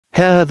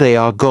Here they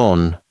are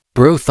gone.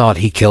 Bro thought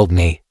he killed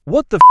me.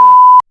 What the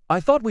f? I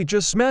thought we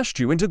just smashed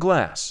you into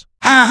glass.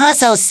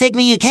 So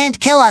Sigma, you can't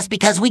kill us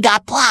because we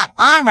got plot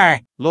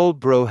armor. Lol,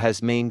 bro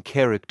has main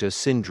character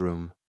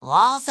syndrome.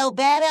 Also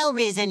bad L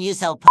reason you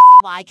so pussy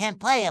why I can't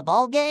play a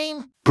bowl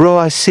game? Bro,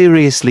 I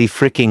seriously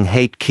freaking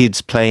hate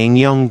kids playing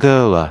young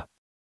girl.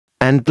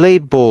 And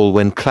blade ball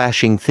when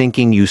clashing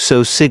thinking you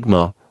so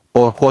Sigma,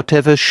 or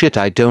whatever shit,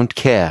 I don't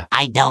care.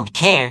 I don't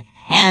care.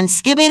 And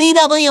skibbity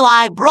W,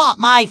 I brought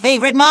my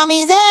favorite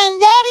mommies and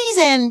daddies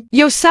in.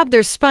 Yo sub,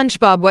 there's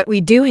Spongebob, what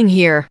we doing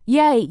here?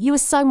 Yay, you are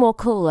so more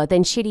cooler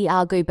than shitty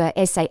Arguber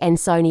SA and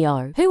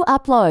Sonio, who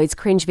uploads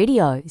cringe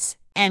videos.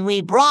 And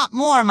we brought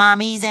more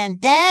mommies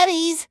and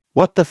daddies.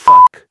 What the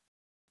fuck?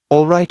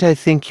 Alright, I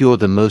think you're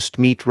the most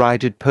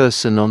meat-rided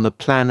person on the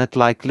planet,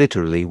 like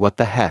literally what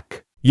the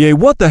heck. Yay,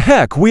 what the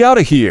heck, we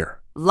outta here.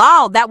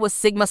 Lol, that was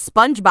Sigma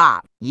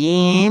Spongebob.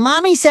 Yeah,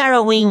 Mommy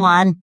Sarah, we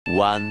won.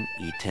 One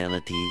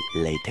eternity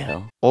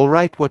later.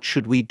 Alright, what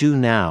should we do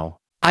now?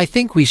 I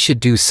think we should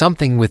do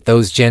something with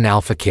those Gen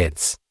Alpha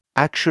kids.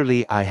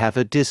 Actually, I have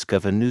a disc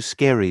of a new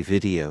scary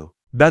video.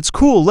 That's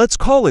cool, let's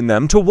call in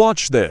them to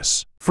watch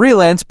this.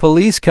 Freelance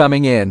police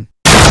coming in.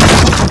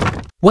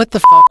 What the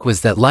fuck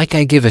was that? Like,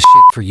 I give a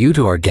shit for you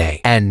two are gay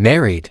and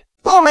married.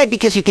 Alright,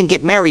 because you can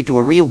get married to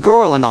a real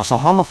girl and also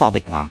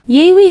homophobic one.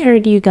 Yay, we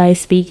heard you guys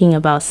speaking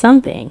about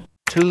something.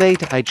 Too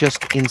late, I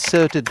just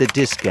inserted the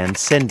disc and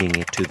sending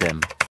it to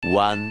them.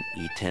 One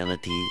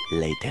eternity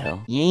later.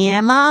 Yeah,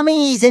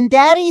 mommies and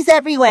daddies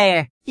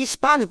everywhere. You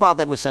SpongeBob,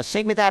 that was a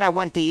Sigma that I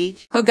want to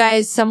eat. Oh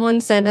guys,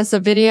 someone sent us a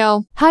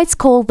video. Hi, it's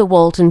called the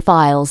Walten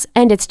Files,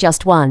 and it's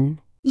just one.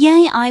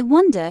 Yay, I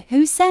wonder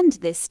who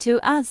sent this to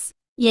us.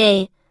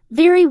 Yay,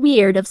 very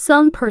weird of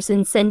some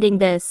person sending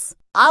this.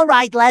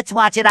 Alright, let's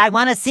watch it. I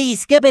want to see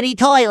Skibbity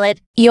Toilet.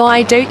 Yo,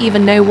 I don't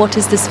even know what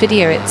is this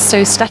video, it's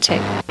so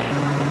static.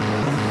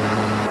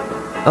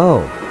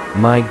 Oh,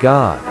 my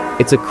god.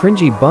 It's a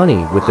cringy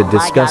bunny with a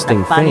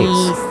disgusting bunny,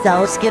 face.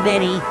 So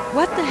Skibbity.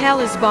 What the hell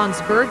is Bon's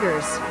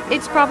Burgers?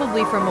 It's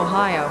probably from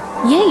Ohio.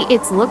 Yay,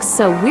 it looks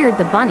so weird,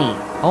 the bunny.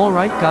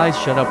 Alright guys,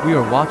 shut up, we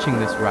are watching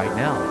this right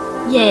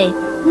now. Yay,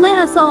 let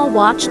us all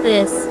watch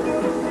this.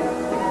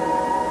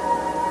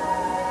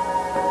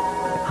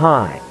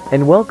 Hi,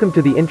 and welcome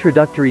to the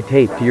introductory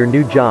tape to your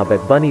new job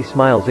at Bunny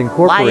Smiles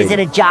Incorporated. Why is it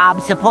a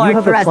job support you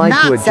have for us applied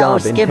not to a so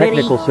job in Skibbity?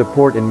 technical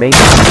support and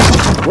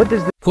maintenance. What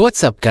does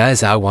What's up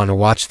guys, I wanna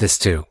watch this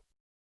too.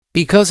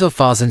 Because of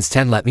Fozzen's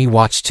 10 let me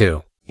watch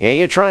too. Yeah,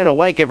 you're trying to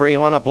wake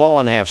everyone up low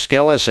and have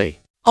skill, is he?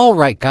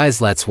 Alright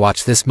guys, let's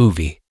watch this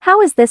movie.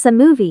 How is this a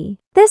movie?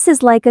 This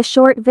is like a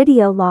short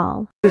video,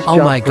 lol.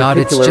 Oh my god,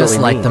 it's just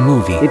like the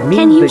movie. It means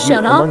Can you that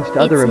shut up? amongst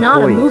other It's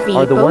not a employees, movie,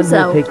 are the ones who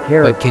bozo. take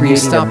care But of can you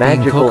creating a stop being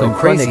magical coke and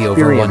and fun crazy over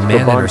experience one for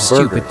man in our Bond's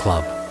stupid Burgers.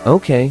 club?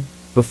 Okay,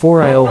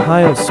 before I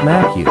Ohio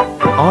smack you,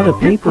 on a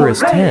paper is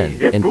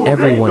 10, and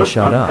everyone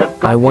shut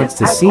up. I want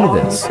to see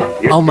this.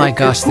 Oh my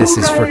gosh, this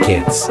is for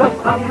kids.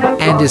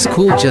 And is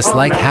cool just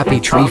like Happy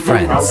Tree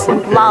Friends.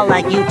 Lol,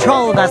 like you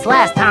trolled us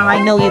last time. I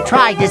know you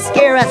tried to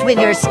scare us with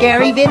your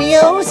scary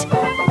videos.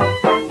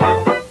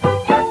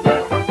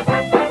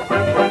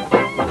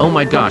 Oh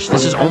my gosh,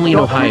 this is only in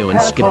Ohio and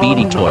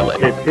Skibbity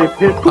Toilet.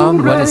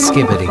 What is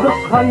Skibbity?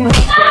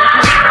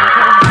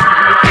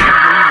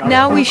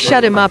 Now we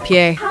shut him up,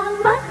 yay.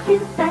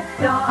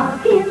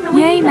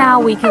 Yay, now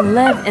we can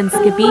live in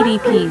Skibbity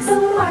peace.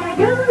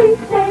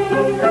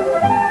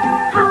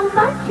 How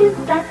much is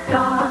that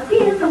dog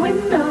in the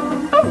window?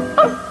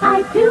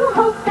 I do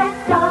hope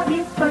that dog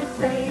is for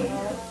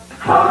sale.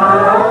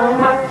 How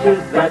much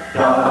is that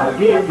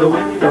dog in the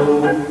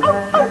window?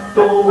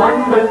 The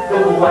one with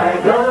the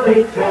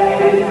waggly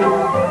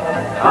tail.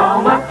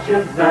 How much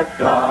is that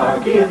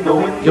dog in the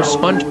window? Yo,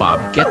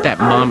 SpongeBob, get that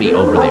mommy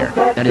over there.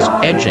 That is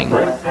edging.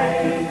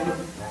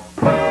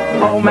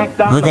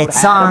 With that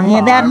song,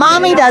 and that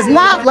mommy does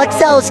not look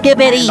so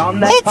Skibbity.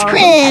 It's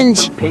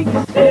cringe.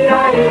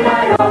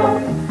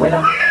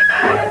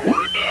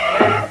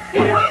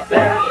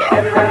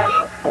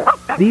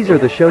 These are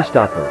the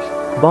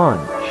showstoppers. Bond,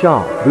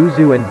 Shaw,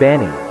 Buzu and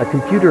Banny, a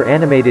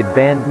computer-animated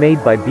band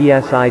made by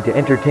BSI to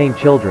entertain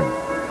children.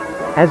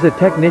 As a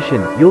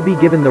technician, you'll be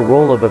given the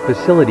role of a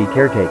facility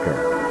caretaker.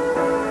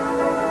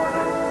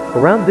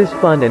 Around this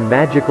fun and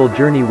magical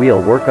journey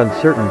we'll work on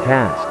certain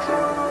tasks,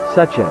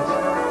 such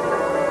as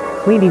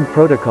cleaning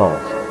protocols,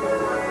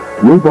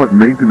 robot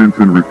maintenance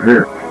and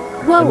repair,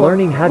 and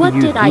learning how to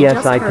use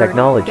BSI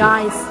technology.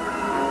 Guys?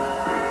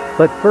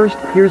 But first,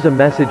 here's a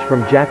message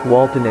from Jack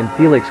Walton and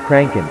Felix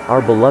Kranken,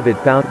 our beloved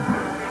founder,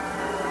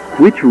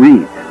 which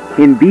reads,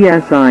 "In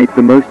BSI,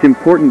 the most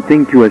important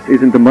thing to us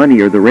isn't the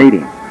money or the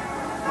rating.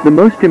 The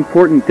most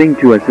important thing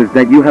to us is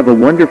that you have a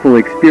wonderful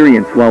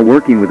experience while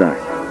working with us."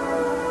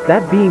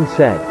 That being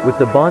said, with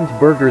the Bond's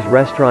Burgers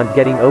restaurant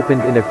getting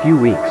opened in a few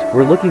weeks,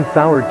 we're looking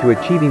forward to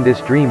achieving this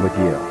dream with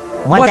you.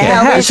 What the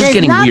hell? This is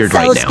getting not weird so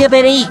right now.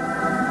 Skibbity.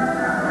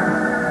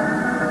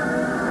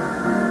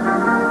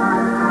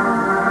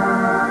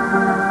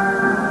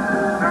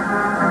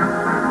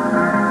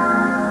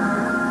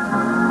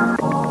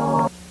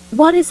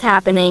 What is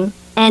happening?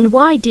 And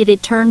why did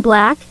it turn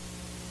black?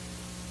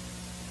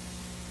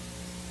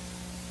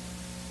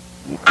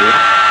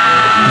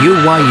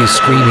 Why you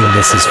screaming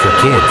this is for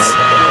kids?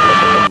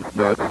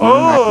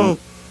 Oh,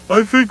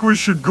 I think we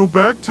should go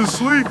back to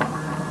sleep.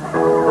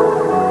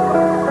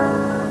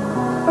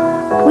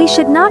 We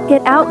should not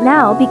get out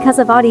now because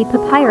of Audi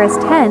Papyrus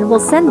 10 will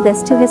send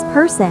this to his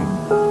person.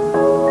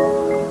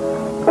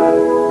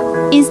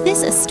 Is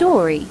this a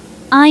story?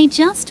 I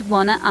just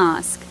wanna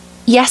ask.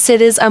 Yes,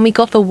 it is, and we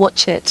got to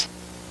watch it.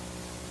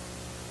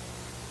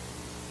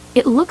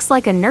 It looks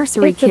like a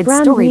nursery It's a kid's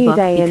brand new storybook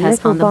day in because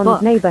Little on the Bond's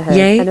book. neighborhood,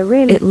 Yay, and a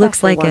really it looks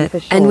special like one it. for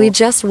sure. And we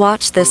just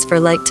watched this for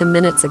like 2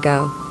 minutes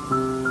ago.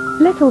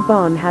 Little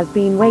Bon has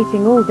been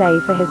waiting all day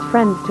for his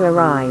friends to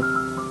arrive.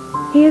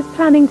 He is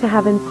planning to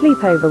have a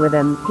sleepover with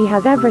them. He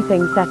has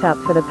everything set up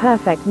for the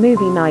perfect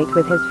movie night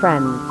with his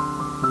friends.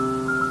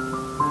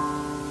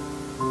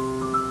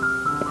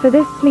 For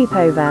this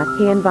sleepover,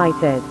 he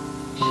invited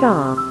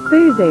Shah,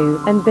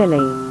 Boozoo, and Billy.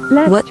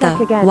 Let's What check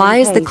the? again Why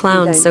in is the case we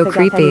clown don't so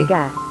forget creepy? any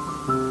guests.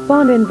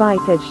 Bon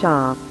invited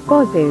Shah,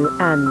 Bozu,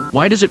 and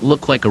Why does it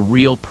look like a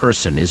real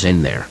person is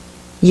in there?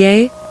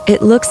 Yay,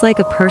 it looks like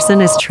a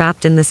person is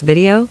trapped in this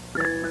video.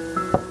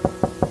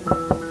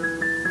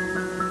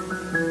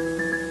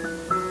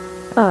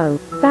 oh,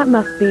 that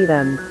must be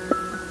them.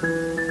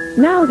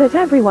 Now that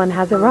everyone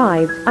has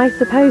arrived, I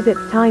suppose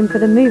it's time for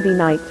the movie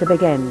night to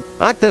begin.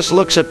 This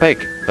looks epic.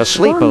 A Bon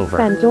sleepover.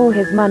 spent all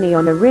his money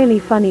on a really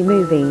funny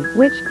movie,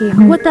 which he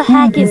What the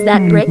heck is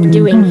that brick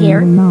doing here?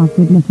 and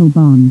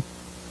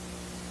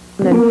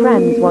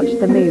friends watched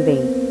the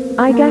movie.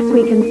 I guess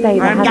we can say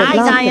they had a Guys,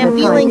 blast I of am a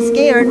feeling time.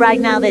 scared right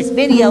now. This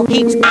video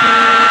keeps...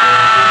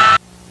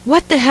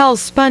 What the hell,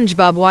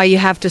 SpongeBob, why you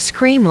have to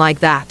scream like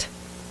that?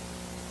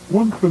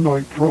 Once the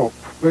night dropped,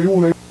 they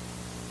all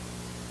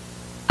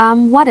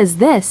What is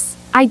this?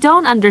 I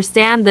don't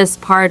understand this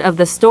part of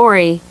the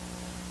story.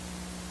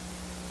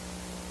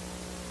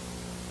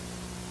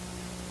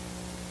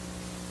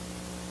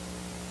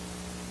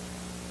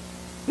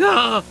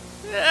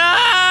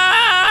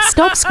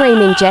 Stop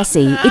screaming,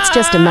 Jesse. It's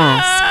just a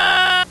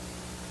mask.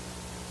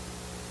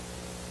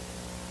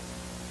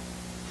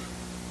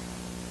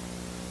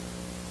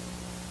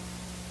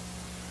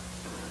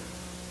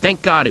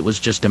 Thank God it was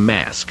just a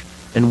mask.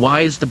 And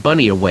why is the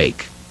bunny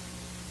awake?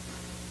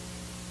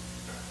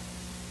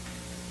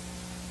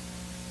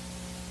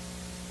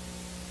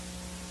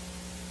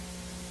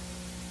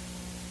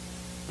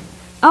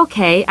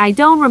 Okay, I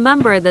don't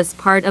remember this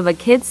part of a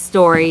kid's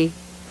story.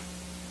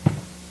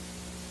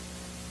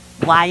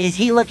 Why is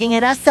he looking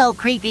at us so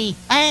creepy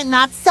and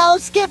not so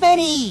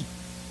skippity?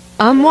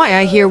 Why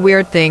I hear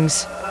weird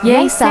things.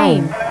 Yay,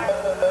 same.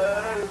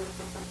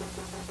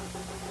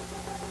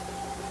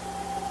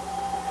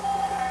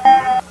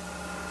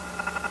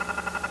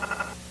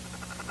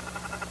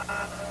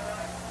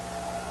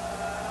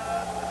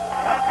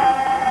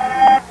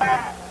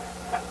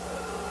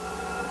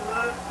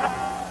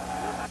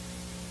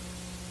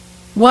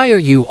 Why are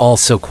you all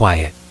so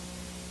quiet?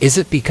 Is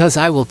it because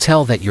I will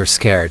tell that you're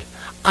scared?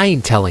 I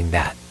ain't telling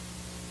that.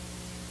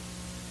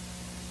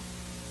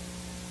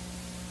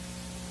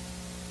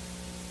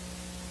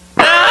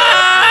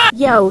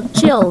 Yo,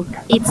 chill.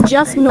 It's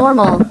just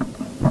normal.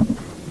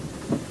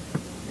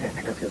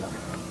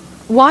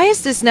 Why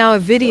is this now a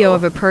video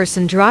of a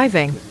person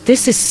driving?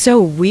 This is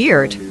so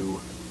weird.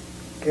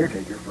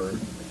 Caretaker for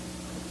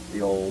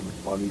the old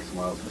Bunny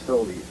Smiles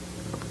facility.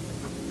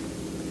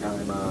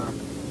 I'm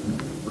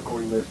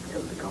recording this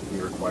because the company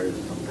requires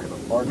some type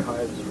of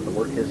archives for the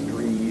work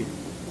history,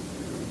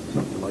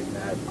 something like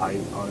that. I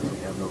honestly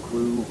have no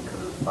clue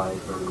because I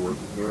started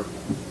working here.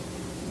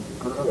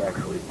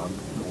 Actually, I'm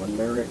going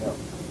there right now.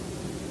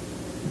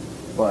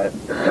 But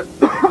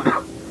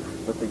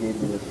they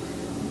gave me this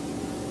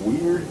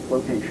weird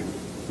location.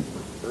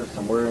 There's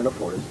somewhere in a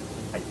forest,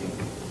 I think,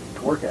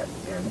 to work at.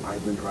 And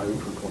I've been driving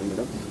for 20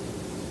 minutes,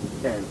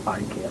 and I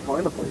can't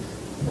find the place.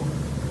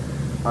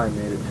 I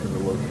made it to the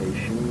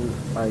location.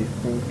 I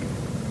think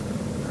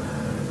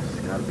this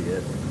has gotta be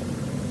it.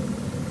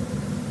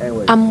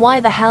 Anyway, Why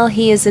the hell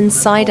he is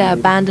inside an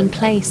abandoned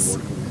place?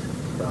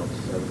 about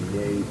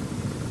 78.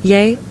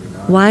 Yay,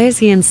 why is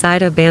he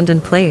inside an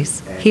abandoned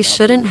place? He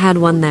shouldn't had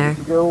one there.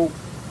 To go, I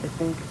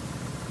think.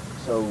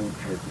 So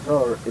chances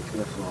are it's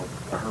gonna smell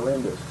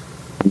horrendous.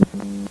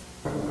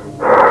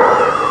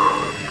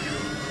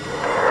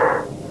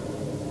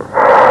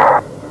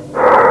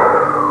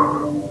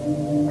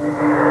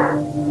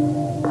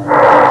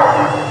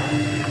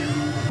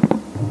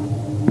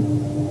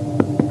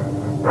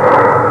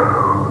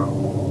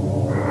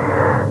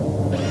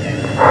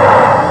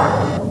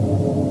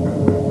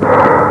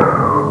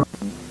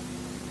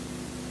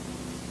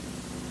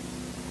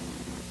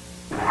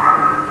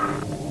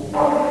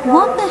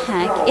 What the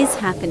heck is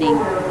happening?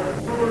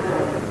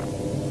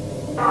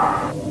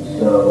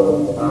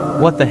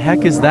 What the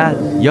heck is that?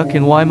 Yuck,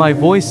 and why my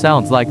voice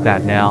sounds like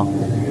that now?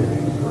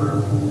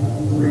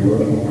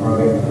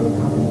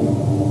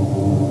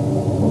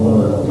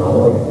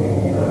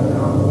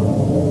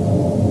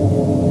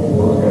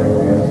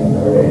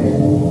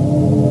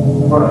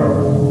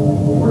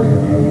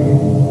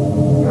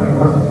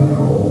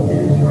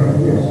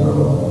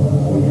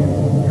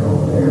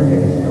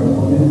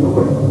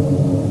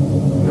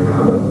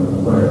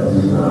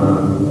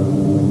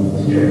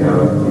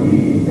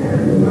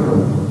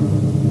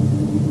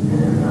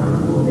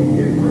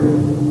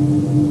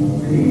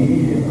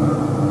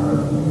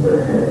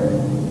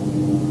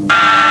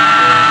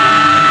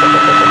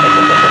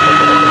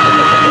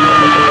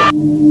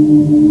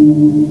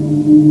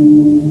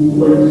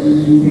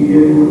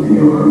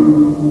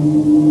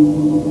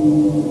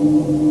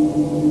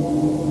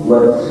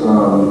 let's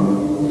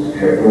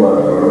check the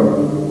left arm.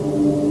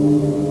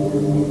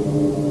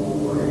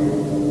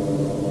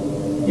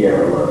 Yeah,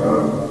 the left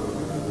arm.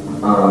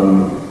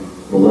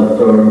 The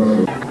left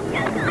arm.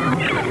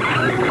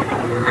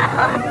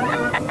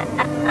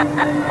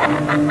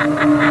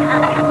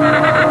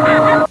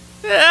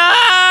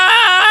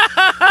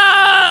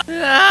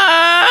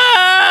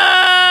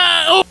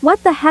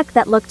 What the heck,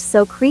 that looked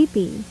so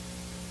creepy.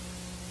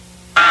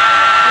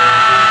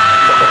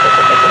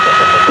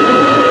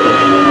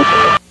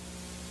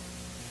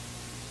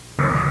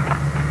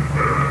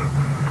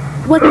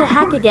 What the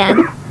heck again?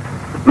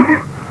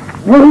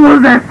 What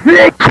was that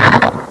thing?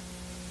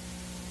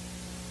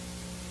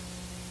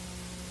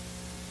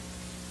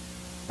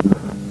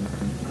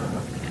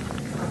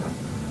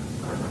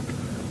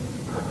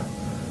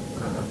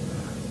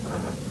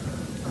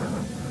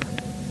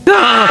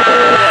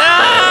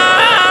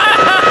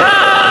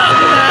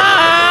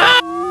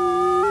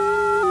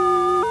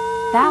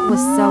 That was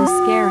so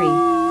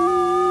scary.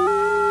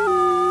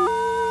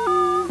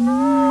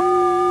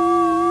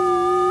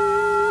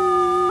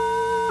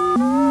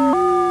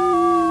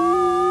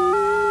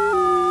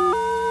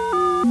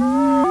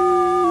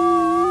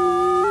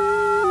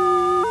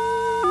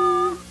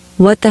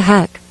 What the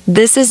heck?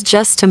 This is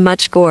just too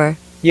much gore.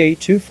 Yay,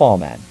 too far,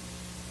 man.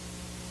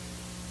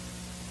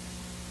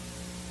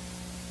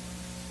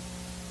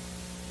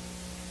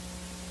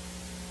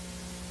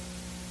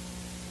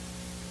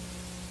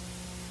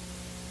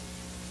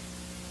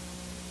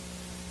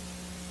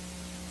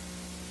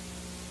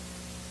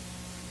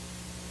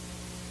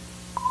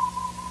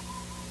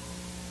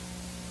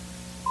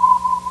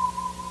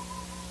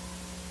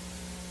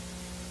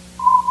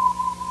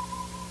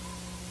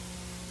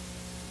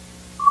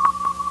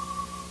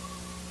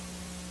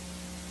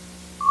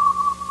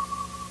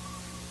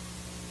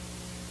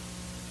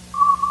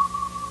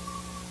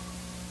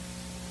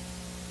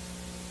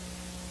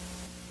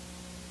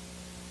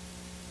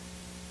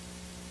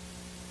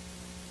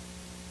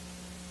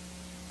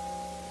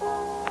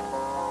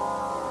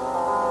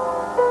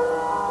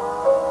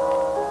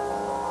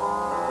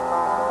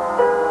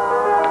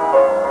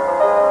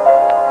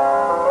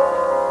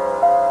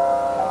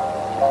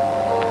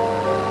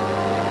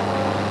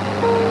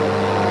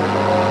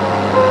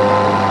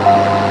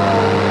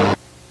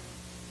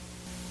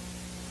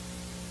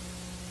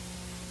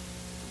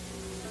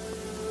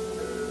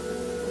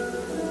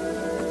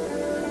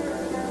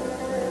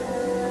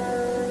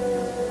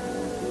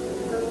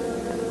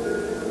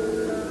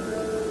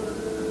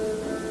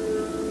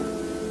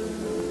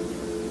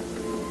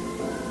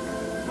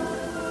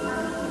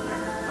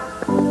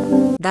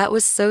 That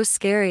was so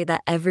scary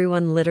that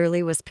everyone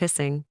literally was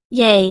pissing.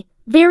 Yay,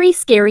 very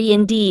scary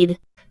indeed.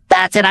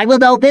 That's it, I will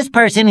know this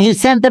person who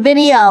sent the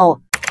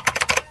video.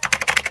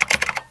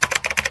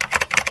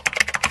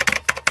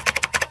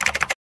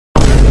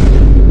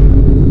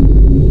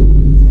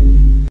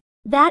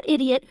 That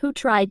idiot who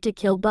tried to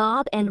kill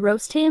Bob and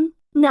roast him?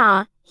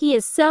 Nah, he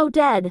is so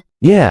dead.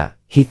 Yeah,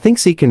 he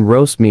thinks he can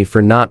roast me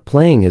for not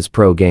playing his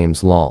pro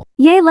games, lol.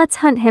 Yay, let's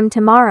hunt him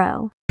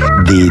tomorrow.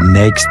 The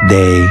next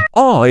day.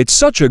 Oh, it's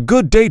such a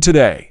good day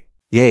today.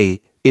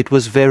 Yay, it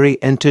was very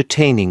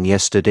entertaining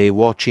yesterday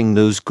watching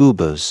those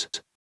goobers.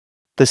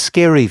 The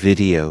scary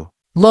video.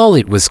 Lol,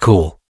 it was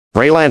cool.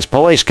 Freelance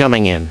police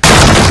coming in.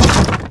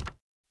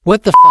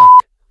 What the fuck?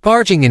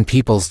 Barging in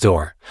people's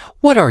door.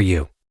 What are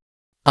you?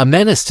 A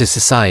menace to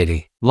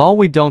society. Lol,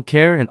 we don't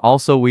care, and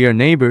also we are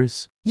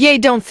neighbors. Yay,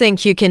 don't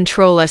think you can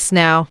troll us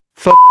now.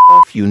 Fuck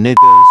off, you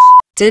niggers.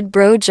 Did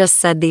bro just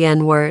said the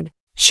N-word?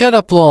 Shut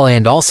up, lol,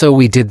 and also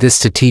we did this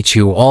to teach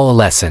you all a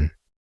lesson.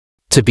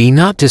 To be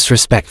not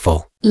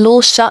disrespectful.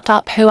 Lol, shut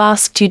up, who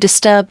asked you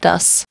disturbed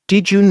us?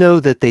 Did you know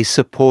that they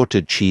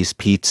supported cheese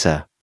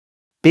pizza,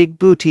 big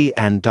booty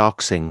and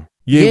doxing?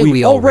 Yeah,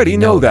 we already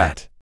know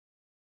that.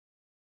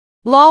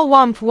 Lol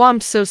womp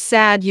womp, so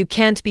sad you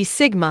can't be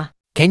Sigma.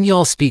 Can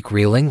y'all speak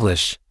real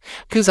English?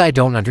 'Cause I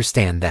don't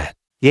understand that.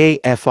 Yay,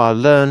 FR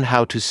learn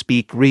how to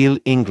speak real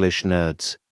English, nerds.